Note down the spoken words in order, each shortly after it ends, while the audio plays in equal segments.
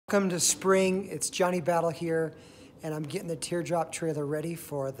Welcome to spring. It's Johnny Battle here, and I'm getting the teardrop trailer ready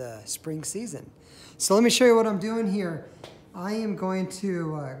for the spring season. So let me show you what I'm doing here. I am going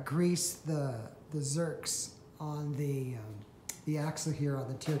to grease the zerks on the axle here on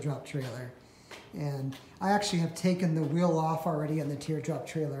the teardrop trailer. And I actually have taken the wheel off already on the teardrop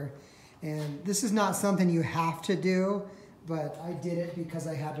trailer. And this is not something you have to do, but I did it because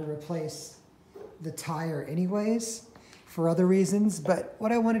I had to replace the tire anyways for other reasons. But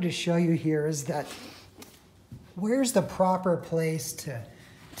what I wanted to show you here is that where's the proper place to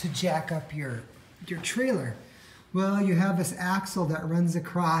jack up your trailer? Well, you have this axle that runs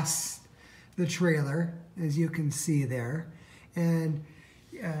across the trailer, as you can see there. And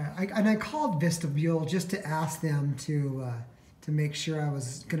I called Vistabule just to ask them to make sure I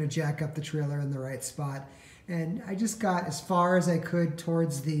was going to jack up the trailer in the right spot. And I just got as far as I could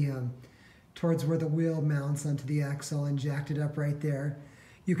towards where the wheel mounts onto the axle and jacked it up right there.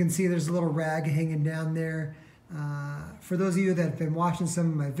 You can see there's a little rag hanging down there. For those of you that have been watching some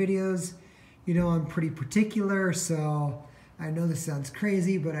of my videos, you know I'm pretty particular, so I know this sounds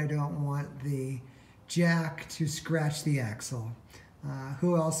crazy, but I don't want the jack to scratch the axle.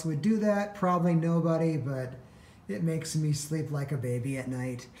 Who else would do that? Probably nobody, but it makes me sleep like a baby at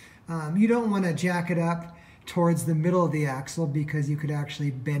night. You don't want to jack it up towards the middle of the axle because you could actually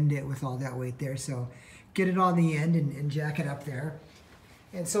bend it with all that weight there. So get it on the end and jack it up there.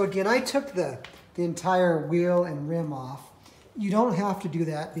 And so again, I took the entire wheel and rim off. You don't have to do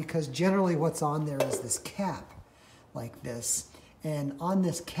that because generally what's on there is this cap like this. And on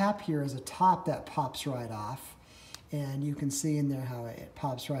this cap here is a top that pops right off. And you can see in there how it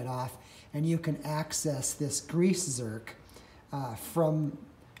pops right off. And you can access this grease zerk from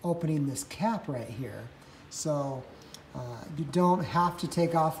opening this cap right here. So you don't have to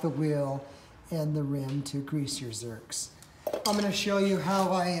take off the wheel and the rim to grease your zerks. I'm going to show you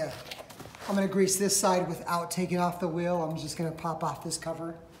how I'm going to grease this side without taking off the wheel. I'm just going to pop off this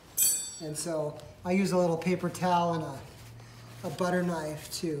cover. And so I use a little paper towel and a butter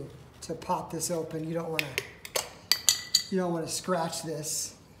knife to pop this open. You don't want to scratch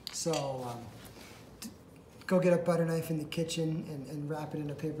this. So go get a butter knife in the kitchen and wrap it in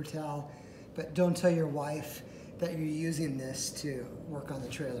a paper towel. But don't tell your wife that you're using this to work on the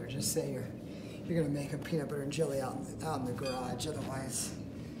trailer. Just say you're going to make a peanut butter and jelly out in the garage. Otherwise,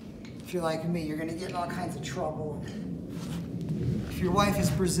 if you're like me, you're going to get in all kinds of trouble. If your wife is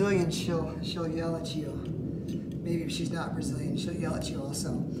Brazilian, she'll yell at you. Maybe if she's not Brazilian, she'll yell at you also.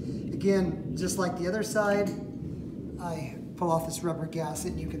 Again, just like the other side, I pull off this rubber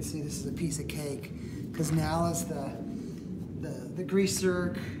gasket, and you can see this is a piece of cake. Because now is the grease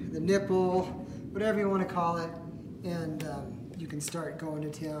zerk, the nipple, whatever you want to call it, and you can start going to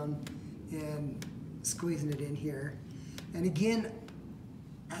town and squeezing it in here. And again,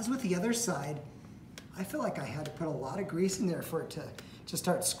 as with the other side, I feel like I had to put a lot of grease in there for it to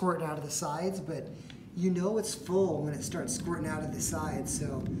start squirting out of the sides, but you know it's full when it starts squirting out of the sides,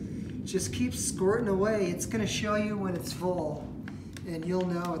 so just keep squirting away. It's going to show you when it's full, and you'll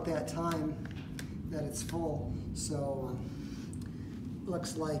know at that time that it's full. So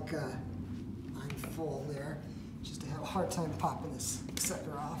looks like I'm full there. Just to have a hard time popping this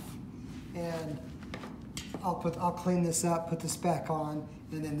sucker off. And I'll clean this up, put this back on,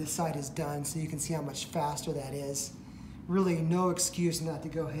 and then this side is done, so you can see how much faster that is. Really no excuse not to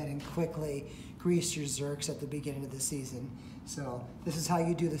go ahead and quickly grease your zerks at the beginning of the season. So this is how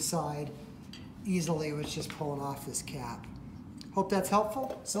you do the side easily with just pulling off this cap. Hope that's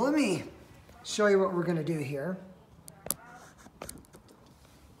helpful. So let me show you what we're going to do here.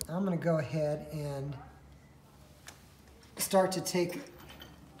 I'm going to go ahead and start to take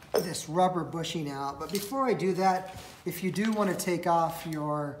this rubber bushing out. But before I do that, if you do want to take off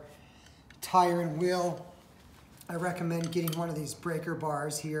your tire and wheel, I recommend getting one of these breaker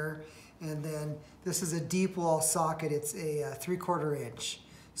bars here. And then this is a deep wall socket. It's a 3/4 inch.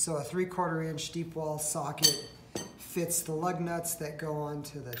 So a 3/4 inch deep wall socket fits the lug nuts that go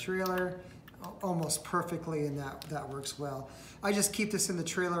onto the trailer almost perfectly, and that works well. I just keep this in the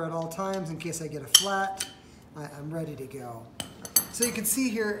trailer at all times in case I get a flat. I'm ready to go. So you can see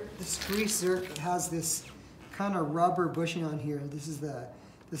here, this grease zerk has this kind of rubber bushing on here. This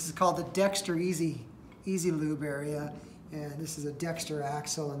is called the Dexter EZ Lube area, and this is a Dexter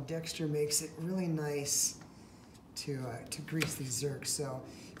axle, and Dexter makes it really nice to grease these zerks. So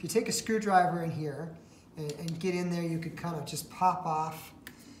if you take a screwdriver in here and get in there, you could kind of just pop off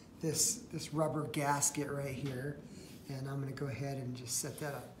this rubber gasket right here. And I'm going to go ahead and just set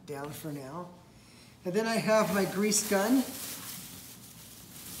that down for now. And then I have my grease gun.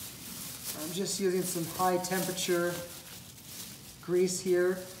 I'm just using some high temperature grease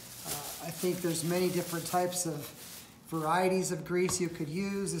here. I think there's many different types of varieties of grease you could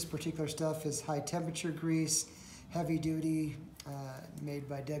use. This particular stuff is high temperature grease, heavy duty, made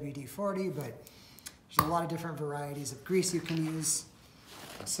by WD-40, but there's a lot of different varieties of grease you can use.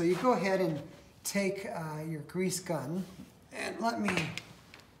 So you go ahead and take your grease gun, and let me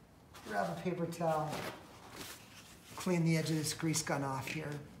grab a paper towel, clean the edge of this grease gun off here.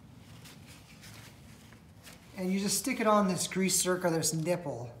 And you just stick it on this grease zerk or this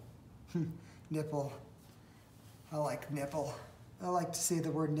nipple. Nipple. I like nipple. I like to say the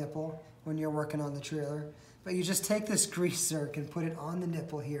word nipple when you're working on the trailer. But you just take this grease zerk and put it on the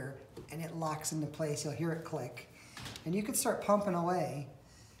nipple here, and it locks into place. You'll hear it click. And you can start pumping away,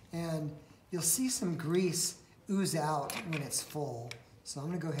 and you'll see some grease ooze out when it's full. So I'm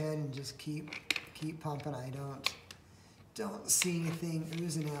gonna go ahead and just keep pumping. I don't see anything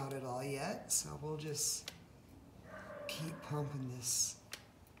oozing out at all yet, so we'll just keep pumping this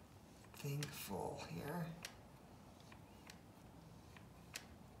thing full here.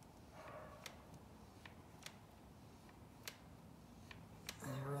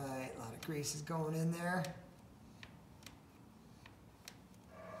 All right, a lot of grease is going in there.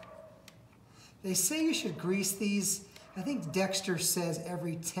 They say you should grease these, I think Dexter says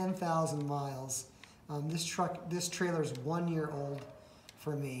every 10,000 miles. This trailer is 1 year old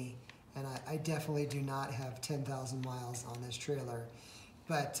for me, and I definitely do not have 10,000 miles on this trailer.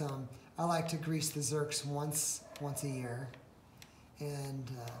 But I like to grease the zerks once a year, and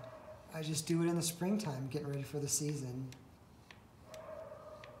I just do it in the springtime, getting ready for the season.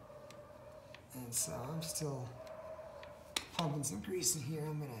 And so I'm still pumping some grease in here.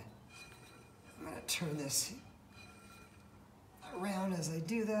 I'm gonna turn this around as I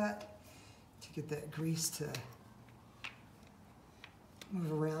do that to get that grease to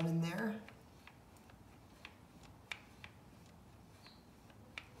move around in there.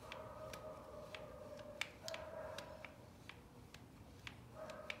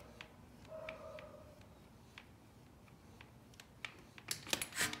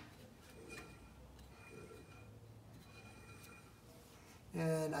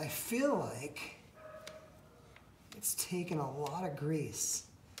 And I feel like it's taken a lot of grease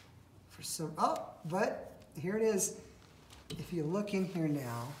for some, but here it is. If you look in here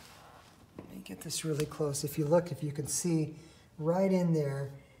now, let me get this really close. If you look, if you can see right in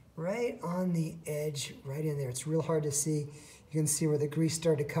there, right on the edge, right in there, it's real hard to see. You can see where the grease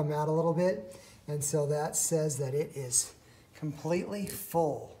started to come out a little bit. And so that says that it is completely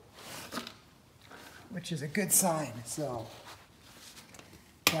full, which is a good sign. So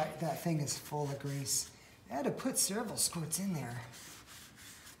that thing is full of grease. I had to put several squirts in there.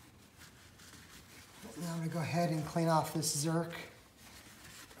 Now I'm gonna go ahead and clean off this zerk.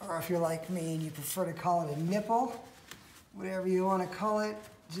 Or if you're like me and you prefer to call it a nipple, whatever you wanna call it,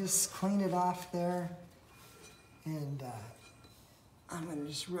 just clean it off there. And I'm gonna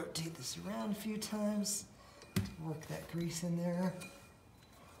just rotate this around a few times to work that grease in there.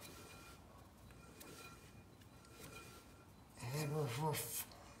 And we're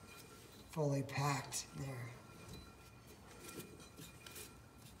fully packed there.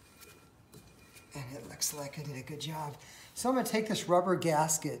 And it looks like I did a good job. So I'm gonna take this rubber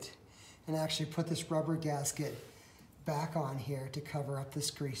gasket and actually put this rubber gasket back on here to cover up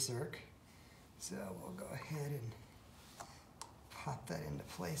this grease zerk. So we'll go ahead and pop that into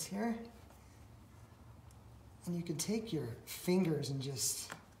place here. And you can take your fingers and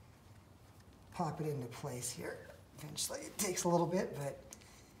just pop it into place here. Eventually, it takes a little bit, but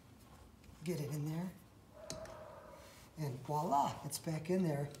get it in there. And voila, it's back in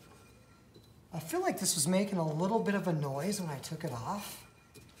there. I feel like this was making a little bit of a noise when I took it off.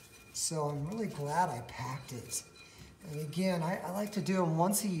 So I'm really glad I packed it. And again, I like to do them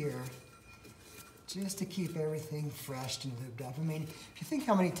once a year just to keep everything fresh and lubed up. I mean, if you think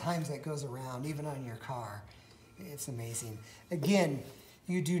how many times that goes around, even on your car, it's amazing. Again,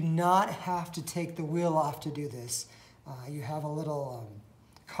 you do not have to take the wheel off to do this. You have a little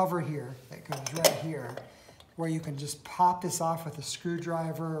cover here that goes right here where you can just pop this off with a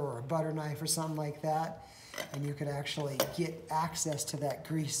screwdriver or a butter knife or something like that, and you can actually get access to that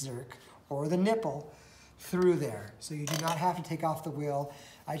grease zerk or the nipple through there. So you do not have to take off the wheel.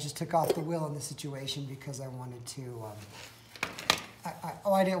 I just took off the wheel in this situation because I wanted to,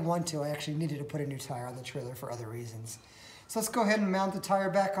 I didn't want to. I actually needed to put a new tire on the trailer for other reasons. So let's go ahead and mount the tire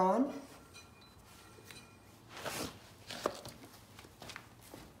back on.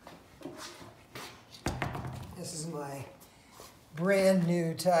 This is my brand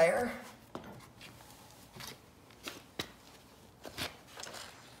new tire.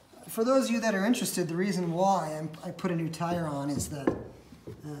 For those of you that are interested, the reason why I put a new tire on is that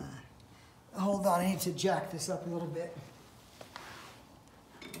Hold on, I need to jack this up a little bit.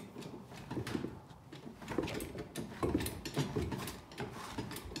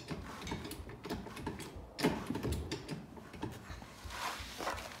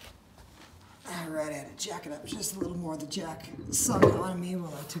 All right, I had to jack it up just a little more. The jack sunk on me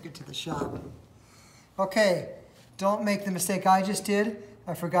while I took it to the shop. Okay, don't make the mistake I just did.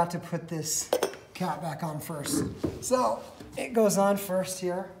 I forgot to put this cap back on first. So it goes on first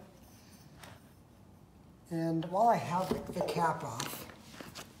here. And while I have the cap off,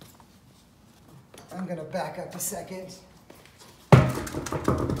 I'm gonna back up a second and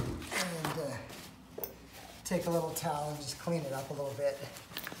take a little towel and just clean it up a little bit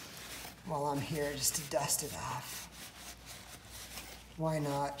while I'm here, just to dust it off. Why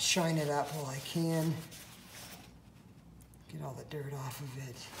not shine it up while I can? Get all the dirt off of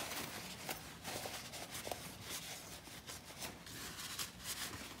it.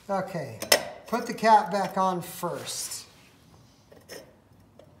 Okay, put the cap back on first.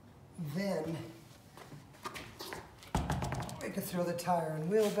 Then we can throw the tire and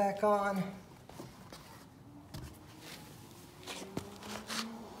wheel back on.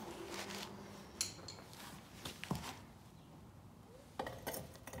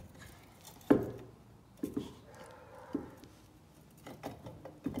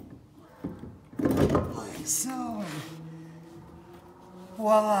 Like so.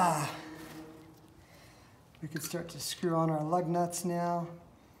 Voila! We can start to screw on our lug nuts now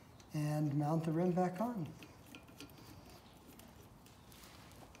and mount the rim back on.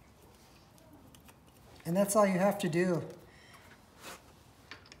 And that's all you have to do.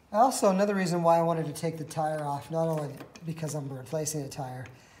 Also, another reason why I wanted to take the tire off, not only because I'm replacing a tire,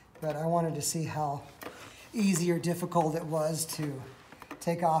 but I wanted to see how easy or difficult it was to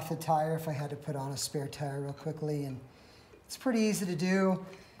take off the tire if I had to put on a spare tire real quickly. And it's pretty easy to do.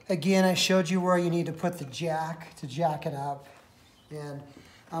 Again, I showed you where you need to put the jack to jack it up. And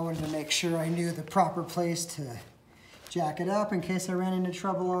I wanted to make sure I knew the proper place to jack it up in case I ran into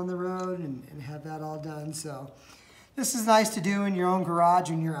trouble on the road and have that all done. So this is nice to do in your own garage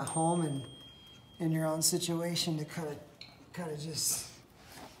when you're at home and in your own situation, to kind of just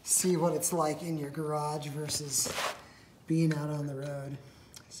see what it's like in your garage versus being out on the road.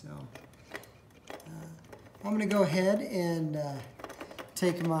 So I'm gonna go ahead and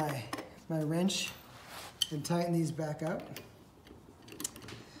take my wrench and tighten these back up.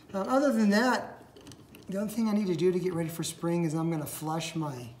 Other than that, the only thing I need to do to get ready for spring is I'm gonna flush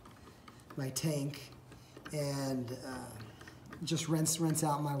my tank and just rinse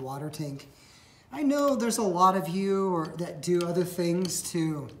out my water tank. I know there's a lot of you that do other things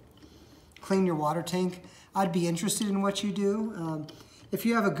to clean your water tank. I'd be interested in what you do. If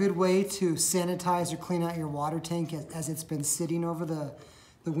you have a good way to sanitize or clean out your water tank as it's been sitting over the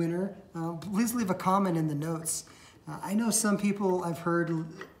winter, please leave a comment in the notes. I know some people I've heard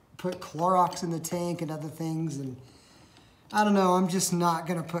put Clorox in the tank and other things, and I don't know, I'm just not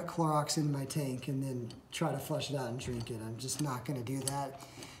gonna put Clorox in my tank and then try to flush it out and drink it. I'm just not gonna do that.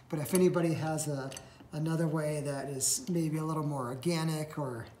 But if anybody has another way that is maybe a little more organic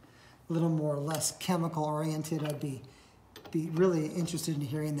or a little more less chemical oriented, I'd be really interested in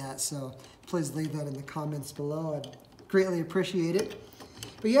hearing that. So please leave that in the comments below. I'd greatly appreciate it.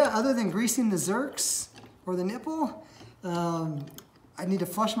 But yeah, other than greasing the zerks or the nipple, I need to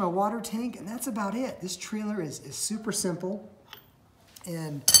flush my water tank, and that's about it. This trailer is super simple,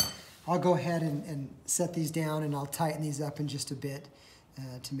 and I'll go ahead and set these down, and I'll tighten these up in just a bit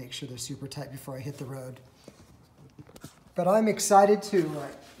to make sure they're super tight before I hit the road. But I'm excited to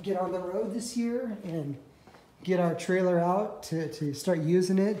get on the road this year and get our trailer out to start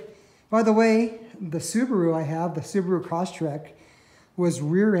using it. By the way, the Subaru I have, the Subaru Crosstrek, was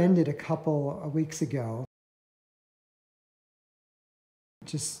rear-ended a couple of weeks ago.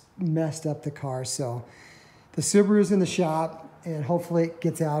 Just messed up the car. So the Subaru's in the shop, and hopefully it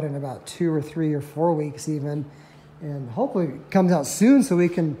gets out in about 2 or 3 or 4 weeks even. And hopefully it comes out soon so we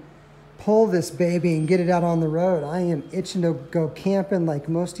can pull this baby and get it out on the road. I am itching to go camping like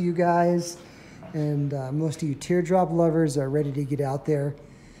most of you guys, and most of you teardrop lovers are ready to get out there.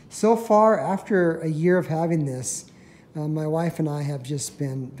 So far, after a year of having this, my wife and I have just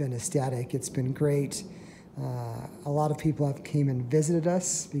been ecstatic. It's been great. A lot of people have came and visited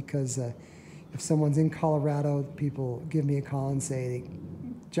us because if someone's in Colorado, people give me a call and say,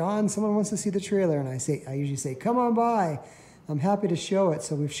 John, someone wants to see the trailer. And I usually say, come on by. I'm happy to show it.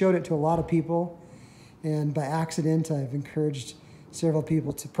 So we've showed it to a lot of people. And by accident, I've encouraged several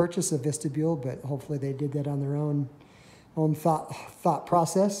people to purchase a Vistabule, but hopefully they did that on their own thought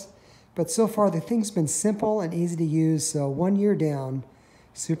process. But so far, the thing's been simple and easy to use. So 1 year down,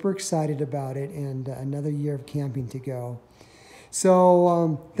 Super excited about it, and another year of camping to go.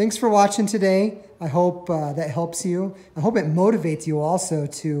 So thanks for watching today. I hope that helps you. I hope it motivates you also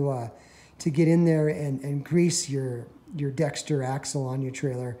to get in there and grease your Dexter axle on your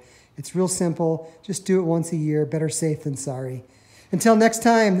trailer. It's real simple. Just do it once a year. Better safe than sorry. Until next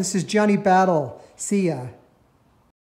time, this is Johnny Battle. See ya.